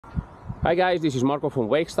Hi guys, this is Marco from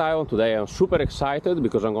Wakestyle. Today I'm super excited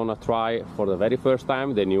because I'm gonna try for the very first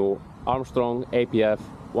time the new Armstrong APF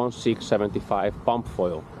 1675 pump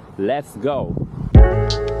foil. Let's go!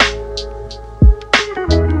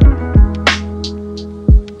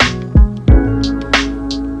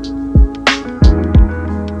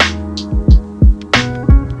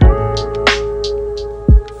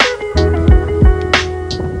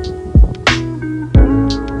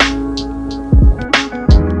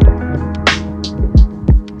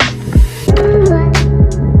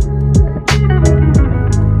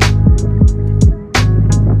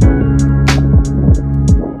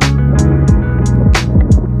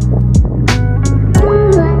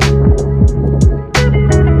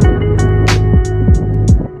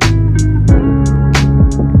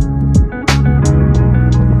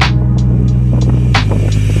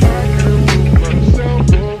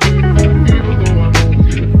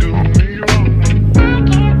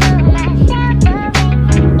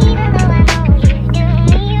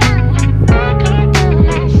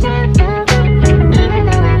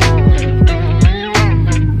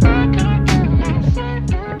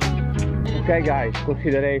 Okay guys,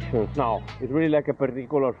 considerations. Now, it's really like a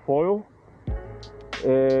particular foil.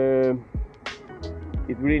 It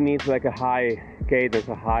really needs like a high cadence,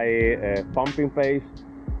 a high pumping pace.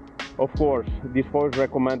 Of course, this foil is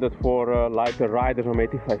recommended for lighter riders from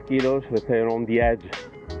 85 kilos, let's say on the edge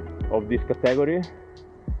of this category.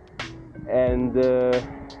 And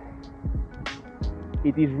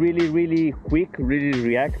it is really quick, really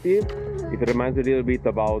reactive. It reminds a little bit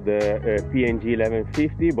about the P&G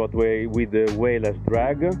 1150, but with way less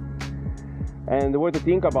drag. And the way to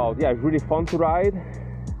think about, yeah, it's really fun to ride.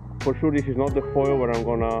 For sure, this is not the foil where I'm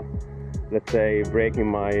gonna, let's say, breaking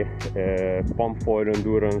my pump foil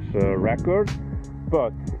endurance record.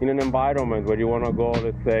 But in an environment where you wanna go,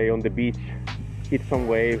 let's say, on the beach, hit some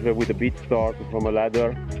waves with a beach start from a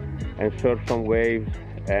ladder, and surf some waves,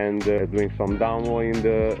 and doing some downwind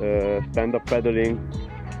stand-up pedaling,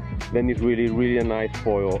 then it's really a nice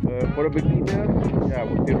foil. For a beginner, yeah, I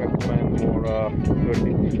would still recommend more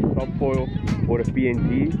 30 sub foil or a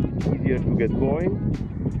P&G, easier to get going.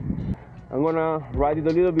 I'm gonna ride it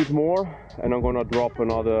a little bit more, and I'm gonna drop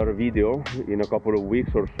another video in a couple of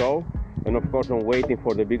weeks or so. And of course, I'm waiting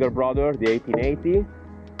for the bigger brother, the 1880.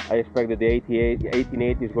 I expect that the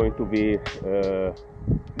 1880 is going to be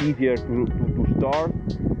easier to start.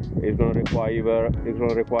 It's going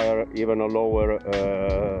to require even a lower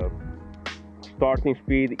starting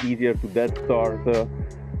speed, easier to dead start.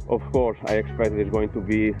 Of course, I expect it's going to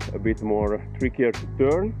be a bit more trickier to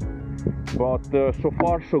turn. But so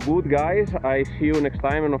far so good, guys. I see you next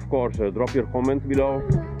time, and of course drop your comments below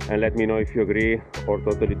and let me know if you agree or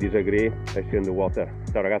totally disagree. I see you in the water.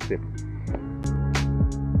 Ciao ragazzi.